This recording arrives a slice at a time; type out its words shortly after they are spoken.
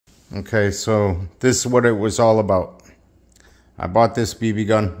Okay, so this is what it was all about. I bought this BB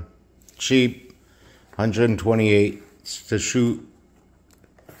gun, cheap, 128 to shoot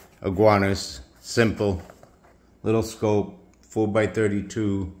iguanas, simple, little scope,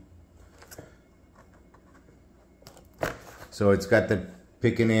 4x32. So it's got the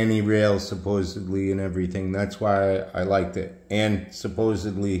pick and Annie rail supposedly and everything. That's why I liked it. And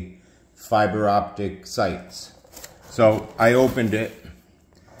supposedly fiber optic sights. So I opened it.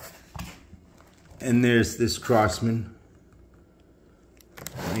 And there's this Crossman.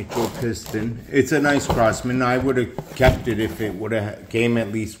 Nitro piston. It's a nice Crossman. I would have kept it if it would have came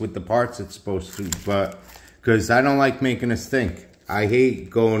at least with the parts it's supposed to. But because I don't like making a stink. I hate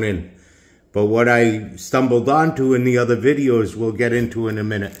going in. But what I stumbled onto in the other videos, we'll get into in a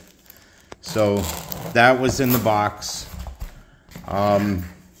minute. So that was in the box. The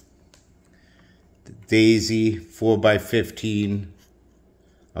Daisy 4x15.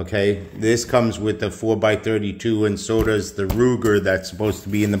 Okay, this comes with the 4x32, and so does the Ruger that's supposed to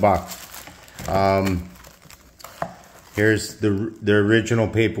be in the box. Here's the original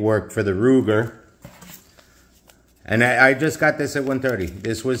paperwork for the Ruger. And I just got this at 1:30.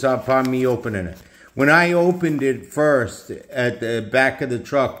 This was upon me opening it. When I opened it first at the back of the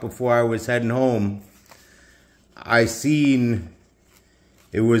truck before I was heading home, I seen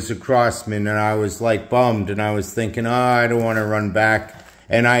it was a Crossman, and I was like bummed, and I was thinking, oh, I don't want to run back.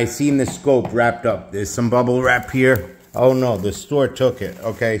 And I seen the scope wrapped up. There's some bubble wrap here. Oh no, the store took it.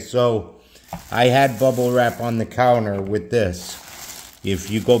 Okay, so I had bubble wrap on the counter with this.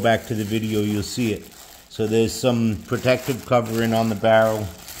 If you go back to the video, you'll see it. So there's some protective covering on the barrel.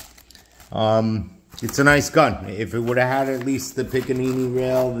 It's a nice gun. If it would have had at least the Piccaninny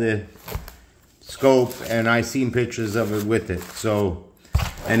rail, the scope, and I seen pictures of it with it. So,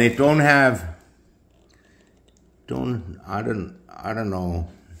 and it don't have, I don't know.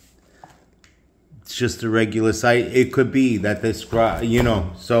 It's just a regular sight. It could be that this, you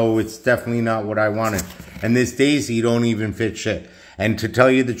know, so it's definitely not what I wanted. And this Daisy don't even fit shit. And to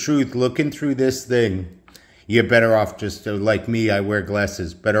tell you the truth, looking through this thing, you're better off just, like me, I wear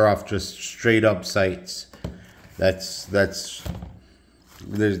glasses, better off just straight up sights. That's the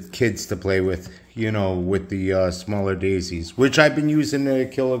kids to play with, you know, with the smaller Daisies, which I've been using to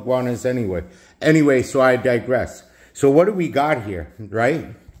kill iguanas anyway. Anyway, so I digress. So what do we got here, right?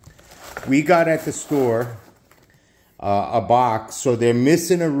 We got at the store a box. So they're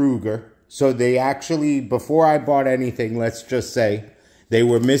missing a Ruger. So they actually, before I bought anything, let's just say, they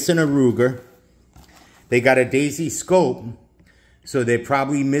were missing a Ruger. They got a Daisy scope. So they're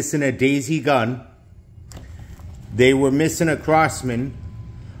probably missing a Daisy gun. They were missing a Crossman.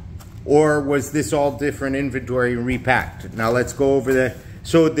 Or was this all different inventory and repacked? Now let's go over the...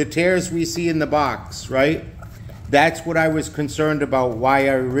 So the tears we see in the box, right? That's what I was concerned about, why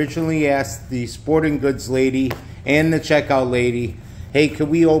I originally asked the sporting goods lady and the checkout lady, hey, can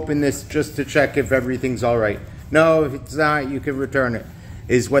we open this just to check if everything's all right? No, if it's not, you can return it,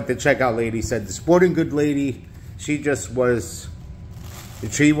 is what the checkout lady said. The sporting goods lady, she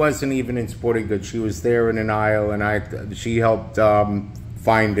wasn't even in sporting goods. She was there in an aisle, and she helped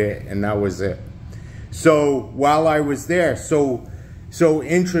find it, and that was it. So while I was there, so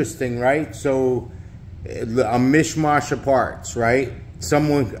interesting, right? So a mishmash of parts, right?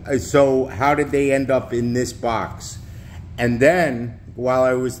 So how did they end up in this box? And then while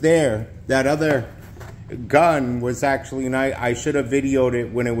I was there, that other gun was actually, I should have videoed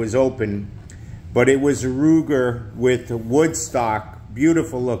it when it was open, but it was a Ruger with wood stock,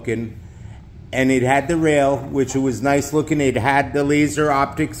 beautiful looking, and it had the rail, which was nice looking. It had the laser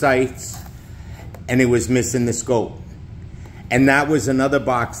optic sights, and it was missing the scope. And that was another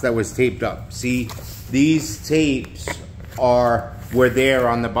box that was taped up. See, these tapes were there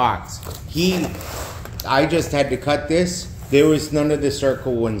on the box. I just had to cut this. There was none of the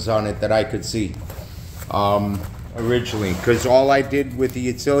circle ones on it that I could see originally, because all I did with the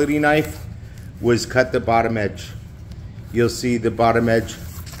utility knife was cut the bottom edge. You'll see the bottom edge.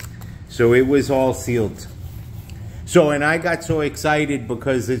 So it was all sealed. So, and I got so excited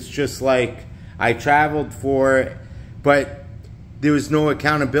because it's just like I traveled for it, but there was no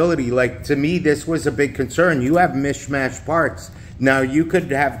accountability. Like, to me, this was a big concern. You have mishmash parts. Now, you could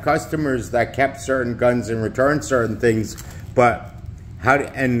have customers that kept certain guns and returned certain things, but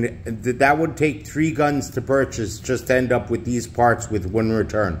that would take 3 guns to purchase just to end up with these parts with 1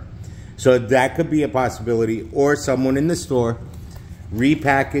 return. So that could be a possibility. Or someone in the store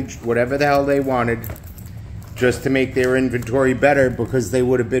repackaged whatever the hell they wanted just to make their inventory better, because they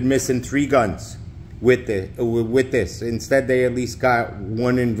would have been missing 3 guns with this. Instead, they at least got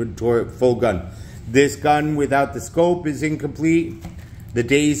 1 inventory full gun. This gun without the scope is incomplete. the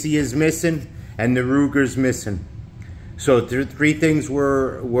Daisy is missing, and the Ruger's missing. So three things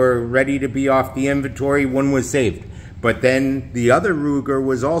were ready to be off the inventory. One was saved. But then the other Ruger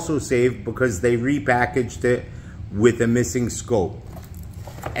was also saved because they repackaged it with a missing scope.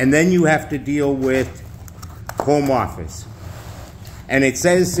 And then you have to deal with home office. And it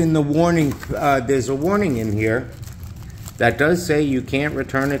says in the warning, there's a warning in here that does say you can't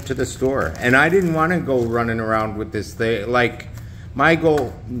return it to the store. And I didn't want to go running around with this thing. Like, my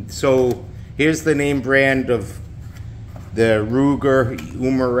goal, so here's the name brand of the Ruger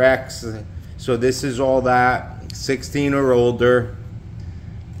Umarex. So this is all that, 16 or older.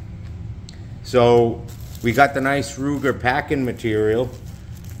 So we got the nice Ruger packing material.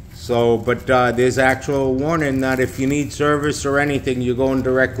 So, but there's actual warning that if you need service or anything, you're going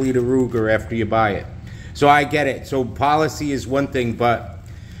directly to Ruger after you buy it. So I get it. So policy is one thing, but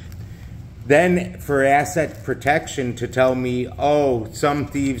then for asset protection to tell me, oh, some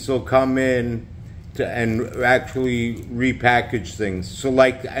thieves will come in and actually repackage things. So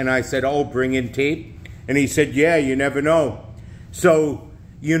like, and I said, oh, bring in tape. And he said, yeah, you never know. So,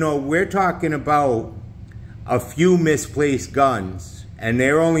 you know, we're talking about a few misplaced guns. And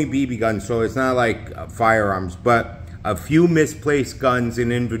they're only BB guns, so it's not like firearms, but a few misplaced guns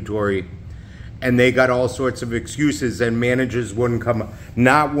in inventory. And they got all sorts of excuses, and managers wouldn't come.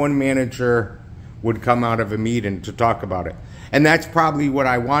 Not one manager would come out of a meeting to talk about it. And that's probably what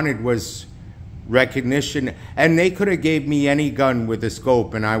I wanted, was recognition. And they could have gave me any gun with a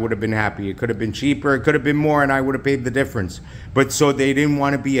scope, and I would have been happy. It could have been cheaper, it could have been more, and I would have paid the difference. But so they didn't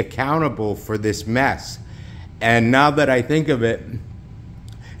want to be accountable for this mess. And now that I think of it,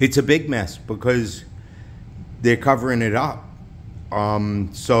 it's a big mess because they're covering it up.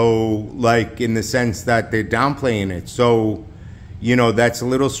 So, like, in the sense that they're downplaying it. So, you know, that's a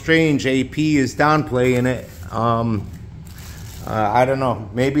little strange. AP is downplaying it. I don't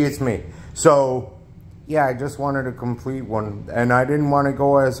know. Maybe it's me. So, yeah, I just wanted a complete one. And I didn't want to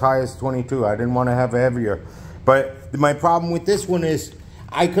go as high as 22. I didn't want to have a heavier. But my problem with this one is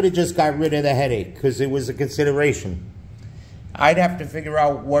I could have just got rid of the headache because it was a consideration. I'd have to figure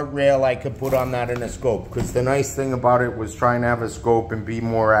out what rail I could put on that in a scope, because the nice thing about it was trying to have a scope and be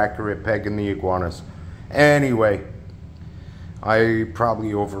more accurate pegging the iguanas. Anyway, I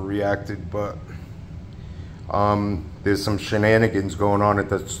probably overreacted, but there's some shenanigans going on at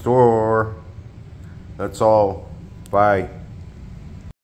the store. That's all. Bye.